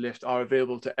Boys a Lift are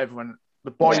available to everyone.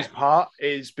 The boys part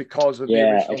is because of the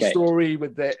original story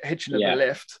with the hitching of the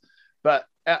lift, but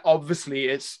obviously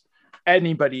it's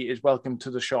anybody is welcome to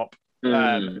the shop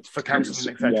for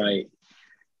counselling, etc. Right.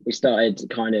 We started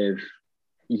kind of,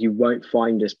 you won't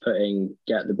find us putting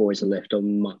Get the Boys a Lift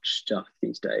on much stuff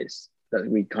these days. That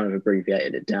we kind of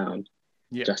abbreviated it down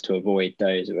just to avoid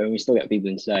those. And we still get people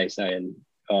in today saying,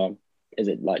 "Oh, is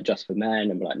it like just for men?"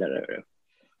 And we're like, no.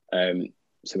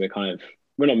 So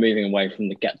we're not moving away from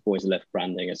the Get the Boys a Lift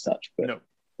branding as such, but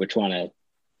we're trying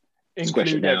to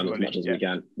squish it down as much as we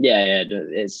can. Yeah,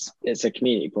 it's a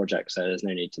community project, so there's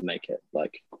no need to make it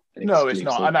like no, it's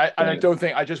not. And I don't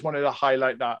think, I just wanted to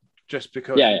highlight that just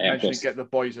because you mentioned Get the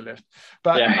Boys a Lift.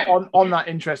 But on that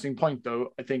interesting point,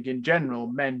 though, I think in general,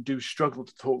 men do struggle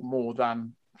to talk more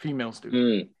than females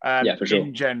do. For sure.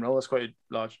 In general, that's quite a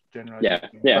large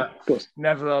generalization. Yeah, of course.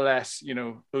 Nevertheless,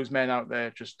 those men out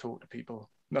there just talk to people.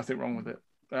 Nothing wrong with it.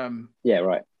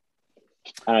 Right.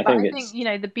 And I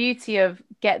think the beauty of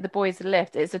Get the Boys a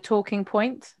Lift is a talking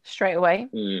point straight away.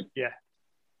 Yeah.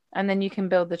 And then you can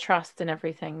build the trust and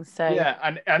everything. So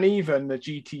and even the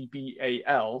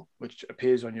GTBAL, which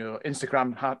appears on your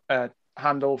Instagram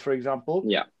handle, for example.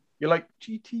 Yeah. You're like,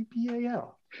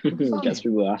 GTBAL. Gets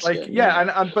people asking.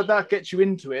 But that gets you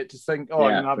into it to think, I'm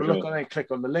gonna have a look on it,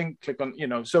 click on the link, click on,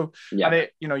 so and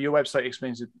it, your website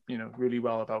explains it, really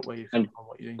well about where you come from,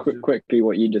 what you do. Quickly,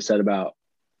 what you just said about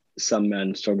some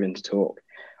men struggling to talk.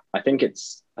 I think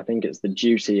it's the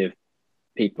duty of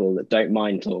people that don't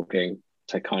mind talking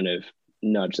to kind of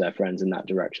nudge their friends in that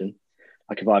direction.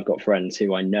 Like if I've got friends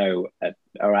who I know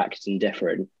are acting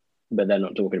different, but they're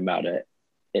not talking about it,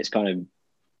 it's kind of,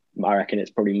 I reckon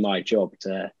it's probably my job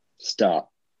to start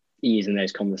easing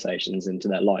those conversations into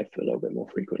their life a little bit more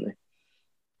frequently.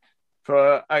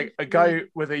 For a guy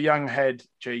with a young head,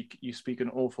 Jake, you speak an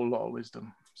awful lot of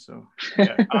wisdom. So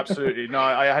yeah, absolutely. No,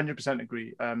 I 100%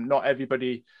 agree. Not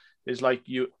everybody is like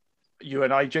you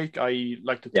and I, Jake. I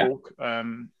like to talk.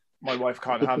 My wife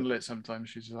can't handle it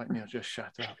sometimes. She's like, just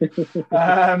shut up.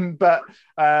 But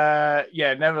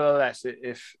nevertheless,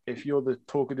 if you're the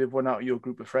talkative one out of your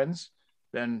group of friends,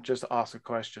 then just ask a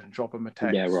question, drop them a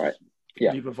text,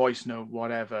 leave a voice note,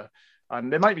 whatever.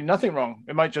 And there might be nothing wrong.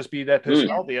 It might just be their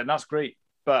personality, and that's great.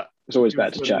 But it's always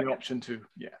better to check. The option too,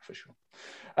 for sure.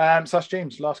 So that's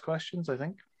James. Last questions, I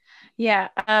think. Yeah.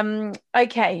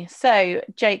 Okay. So,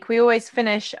 Jake, we always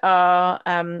finish our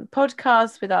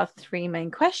podcast with our 3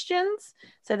 main questions.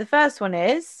 So the first one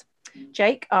is,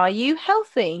 Jake, are you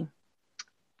healthy?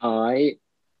 I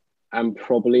am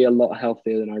probably a lot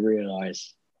healthier than I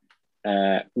realise.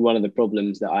 One of the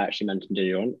problems that I actually mentioned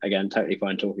earlier on, again, totally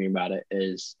fine talking about it,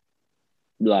 is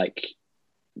like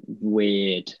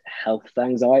weird health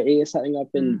anxiety is something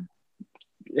I've been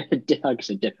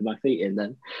actually dipping my feet in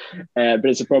then. But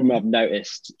it's a problem I've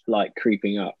noticed like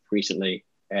creeping up recently.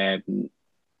 But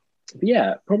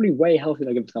yeah, probably way healthier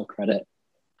than I give myself credit.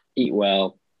 Eat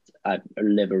well. I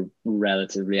live a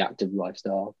relatively active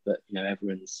lifestyle, but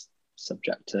everyone's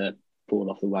subject to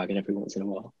fall off the wagon every once in a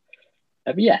while.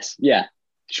 But yes,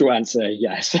 short answer,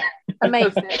 yes.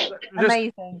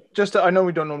 Amazing. Just I know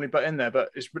we don't normally butt in there, but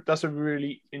that's a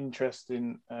really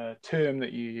interesting term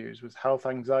that you use, with health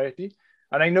anxiety,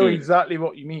 and I know exactly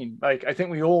what you mean. Like I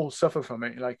think we all suffer from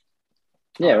it. Like,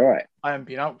 right. I haven't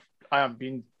been out. I haven't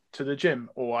been to the gym,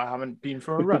 or I haven't been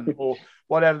for a run, or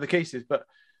whatever the case is. But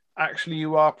actually,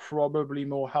 you are probably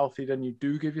more healthy than you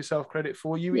do give yourself credit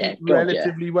for. You eat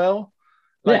relatively well.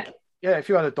 Like, yeah, if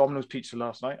you had a Domino's pizza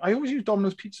last night, I always use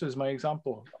Domino's pizza as my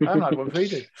example. I haven't had one for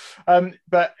ages.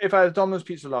 But if I had a Domino's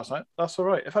pizza last night, that's all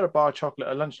right. If I had a bar of chocolate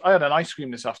at lunch, I had an ice cream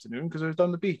this afternoon because I was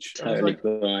down the beach. Totally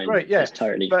fine. Right, yeah. It's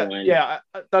totally fine. Yeah,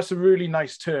 that's a really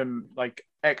nice term, like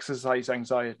exercise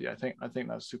anxiety. I think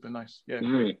that's super nice. Yeah.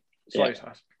 Sorry,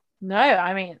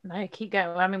 No, keep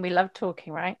going. I mean, we love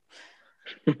talking, right?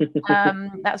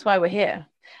 That's why we're here.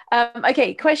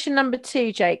 Okay, question number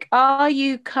 2, Jake. Are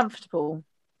you comfortable?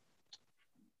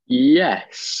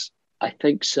 Yes, I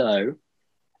think so.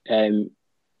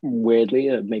 Weirdly,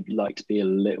 I'd maybe like to be a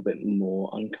little bit more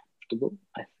uncomfortable,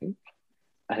 I think.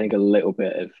 I think a little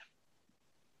bit of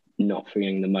not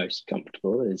feeling the most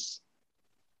comfortable is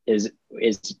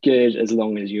good as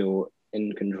long as you're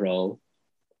in control.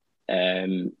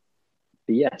 But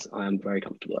yes, I am very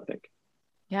comfortable, I think.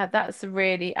 Yeah, it's a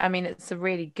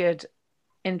really good,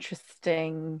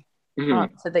 interesting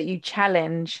answer that you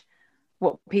challenge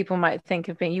what people might think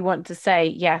of being. You want to say,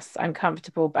 yes, I'm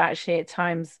comfortable, but actually at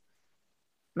times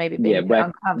maybe being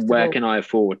uncomfortable. Where can I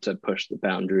afford to push the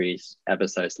boundaries ever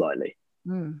so slightly?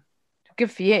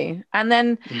 Good for you. And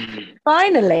then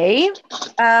finally,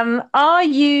 are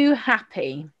you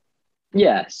happy?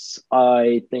 Yes,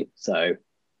 I think so.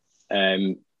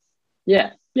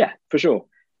 Yeah, for sure.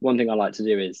 One thing I like to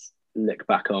do is look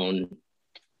back on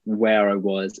where I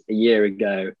was a year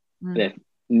ago. And if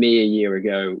me a year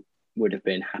ago would have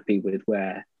been happy with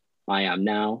where I am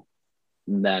now,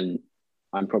 then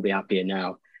I'm probably happier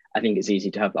now. I think it's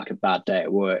easy to have like a bad day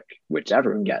at work, which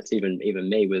everyone gets, even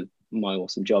me with my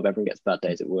awesome job, everyone gets bad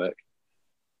days at work.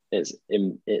 It's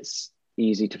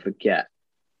easy to forget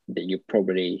that you're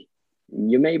probably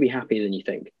you may be happier than you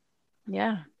think.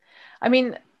 Yeah. I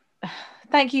mean,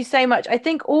 thank you so much. I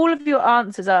think all of your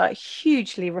answers are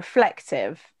hugely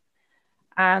reflective,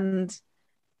 and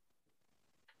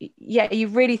yeah,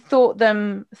 you've really thought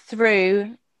them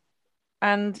through,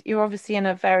 and you're obviously in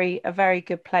a very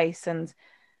good place. And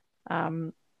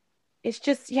it's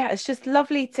just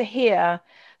lovely to hear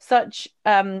such,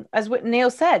 as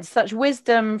Neil said, such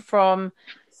wisdom from.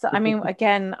 So, I mean,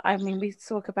 again, we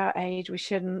talk about age, we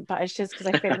shouldn't, but it's just because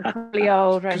I feel incredibly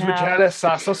old right now. Because we're jealous,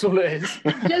 that's all it is.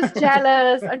 Just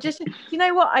jealous. You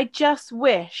know what? I just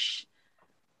wish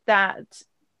that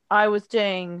I was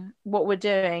doing what we're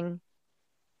doing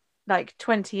like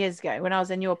 20 years ago when I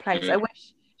was in your place. I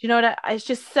wish, you know what? It's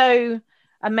just so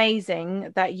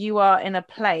amazing that you are in a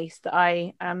place that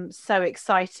I am so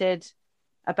excited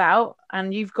about,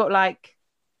 and you've got like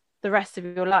the rest of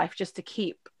your life just to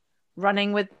keep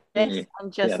running with this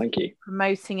and just thank you.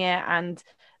 promoting it, and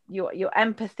your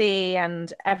empathy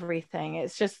and everything.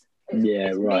 It's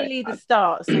really the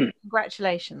start. So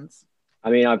congratulations. I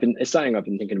mean, it's something I've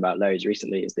been thinking about loads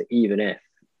recently, is that even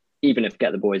if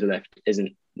Get the Boys a Lift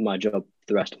isn't my job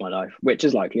the rest of my life, which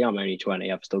is likely, I'm only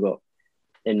 20, I've still got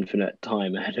infinite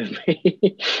time ahead of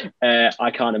me.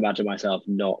 I can't imagine myself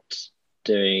not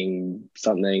doing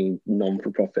something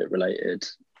non-for-profit related.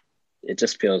 It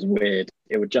just feels weird.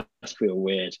 It would just feel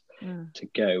weird to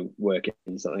go work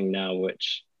in something now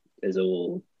which is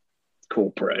all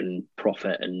corporate and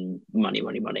profit and money.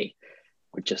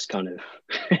 Would just kind of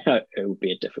it would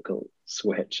be a difficult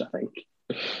switch, I think.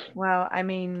 Well, I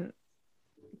mean,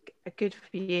 good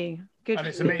for you. And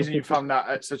it's amazing you found that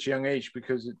at such a young age,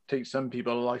 because it takes some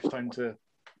people a lifetime to,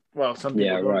 well, some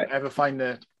people don't ever find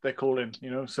their calling,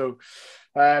 you know. So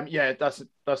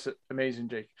that's amazing,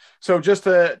 Jake. So just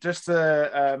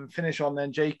to finish on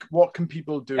then, Jake, what can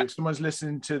people do if someone's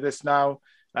listening to this now?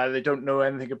 They don't know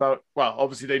anything about, well,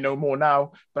 obviously they know more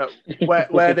now, but where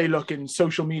are they looking,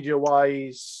 social media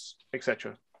wise,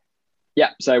 etc.?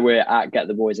 Yeah, so we're at Get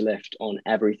the Boys a Lift on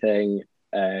everything.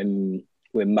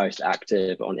 We're most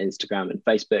active on Instagram and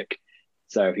Facebook.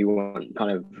 So if you want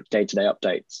kind of day-to-day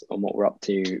updates on what we're up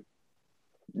to,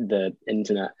 the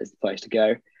internet is the place to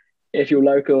go. If you're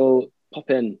local, pop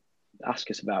in, ask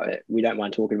us about it. We don't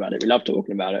mind talking about it. We love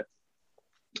talking about it.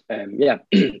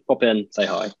 Pop in, say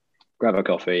hi, grab a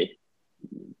coffee,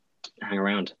 hang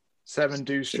around. 7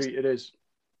 Dew Street it is.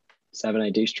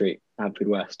 7A Dew Street,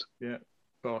 Haverfordwest. Yeah.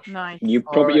 Gosh. Nice. You'll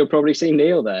probably see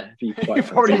Neil there. If you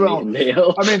probably will.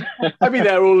 Neil. I mean, I'd be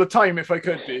there all the time if I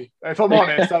could be. If I'm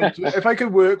honest, if I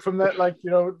could work from that, like, you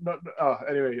know,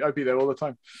 anyway, I'd be there all the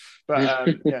time.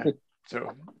 But yeah. So,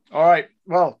 all right.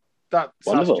 Well, that's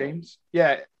James.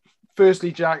 Yeah.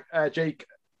 Firstly, Jake,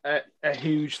 a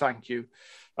huge thank you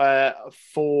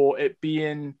for it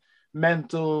being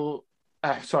World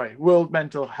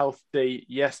Mental Health Day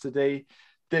yesterday.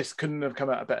 This couldn't have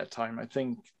come at a better time, I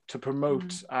think, to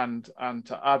promote and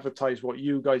to advertise what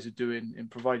you guys are doing in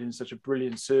providing such a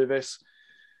brilliant service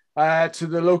to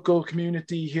the local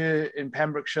community here in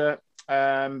Pembrokeshire,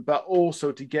 but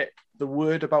also to get the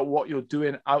word about what you're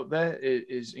doing out there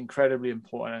is incredibly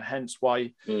important, and hence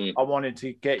why I wanted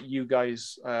to get you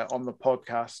guys on the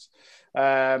podcast.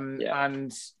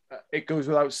 And it goes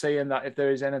without saying that if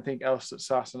there is anything else that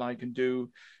Sass and I can do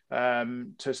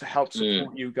to help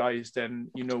support you guys, then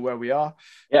you know where we are.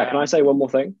 Yeah, can I say one more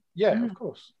thing? Yeah, of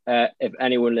course. If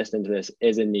anyone listening to this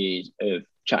is in need of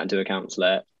chatting to a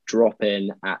counsellor, drop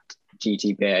in at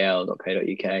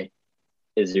gtpal.co.uk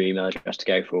is your email address to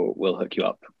go for. We'll hook you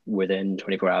up within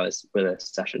 24 hours with a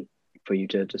session for you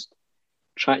to just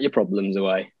chat your problems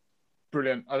away.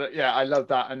 Brilliant. I love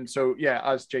that. And so,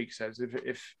 as Jake says,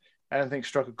 if anything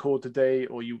struck a chord today,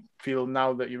 or you feel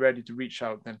now that you're ready to reach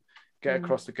out, then get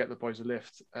across to Get the Boys a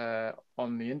Lift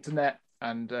on the internet,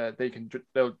 and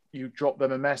you drop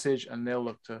them a message and they'll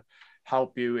look to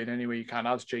help you in any way you can.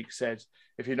 As Jake said,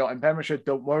 if you're not in Pembrokeshire,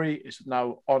 don't worry, it's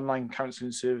now online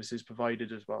counselling services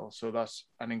provided as well, so that's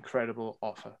an incredible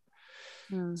offer.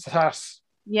 Sass.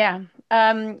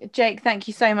 Jake, thank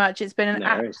you so much. It's been an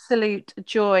absolute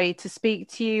joy to speak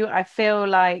to you. I feel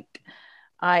like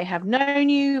I have known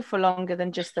you for longer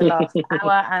than just the last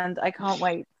hour, and I can't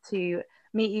wait to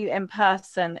meet you in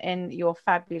person in your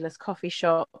fabulous coffee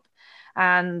shop.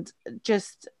 And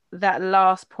just that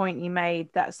last point you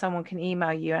made, that someone can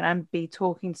email you and be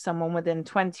talking to someone within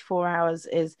 24 hours,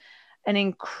 is an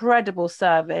incredible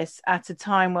service at a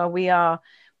time where we are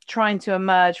trying to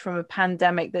emerge from a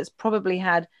pandemic that's probably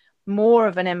had more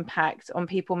of an impact on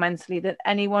people mentally than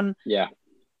anyone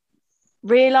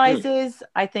realizes.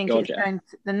 I think the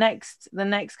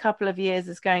next couple of years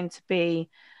is going to be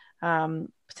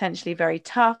potentially very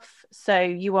tough. So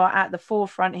you are at the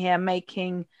forefront here,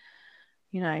 making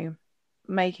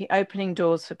opening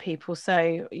doors for people.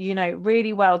 So,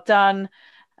 really well done.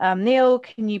 Neil,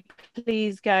 can you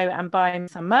please go and buy me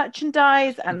some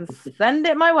merchandise and send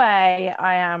it my way?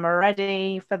 I am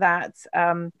ready for that.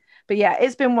 But yeah,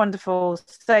 it's been wonderful.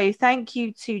 So thank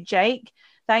you to Jake.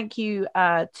 Thank you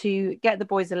to Get the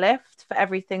Boys a Lift for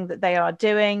everything that they are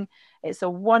doing. It's a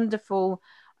wonderful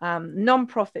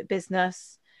non-profit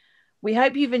business. We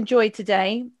hope you've enjoyed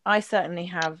today. I certainly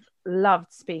have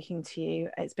loved speaking to you.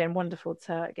 It's been wonderful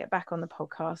to get back on the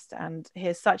podcast and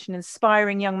hear such an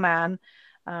inspiring young man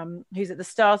who's at the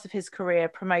start of his career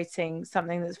promoting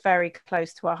something that's very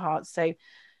close to our hearts. So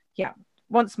yeah,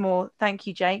 once more, thank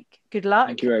you, Jake. Good luck.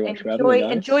 Thank you very much for having me,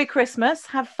 guys. Enjoy Christmas.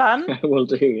 Have fun. Will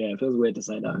do. Yeah, it feels weird to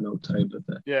say that in October,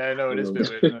 but yeah, I know it is a bit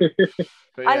weird, isn't it?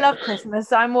 But, yeah. I love Christmas,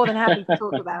 so I'm more than happy to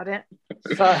talk about it.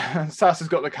 Sass has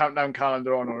got the countdown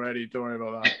calendar on already. Don't worry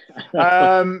about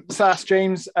that. Sass,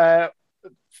 James,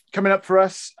 coming up for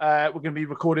us, we're going to be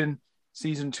recording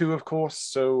season 2, of course.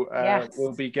 So yes.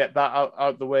 We'll get that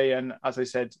out the way. And as I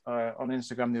said on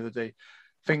Instagram the other day,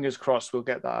 fingers crossed we'll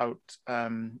get that out.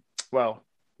 Well,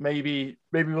 maybe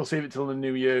we'll save it till the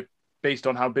new year based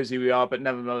on how busy we are. But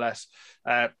nevertheless,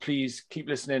 please keep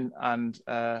listening and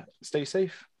stay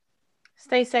safe.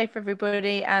 Stay safe,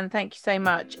 everybody. And thank you so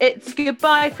much. It's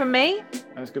goodbye from me.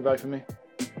 And it's goodbye from me.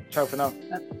 Ciao for now.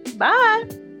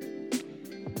 Bye.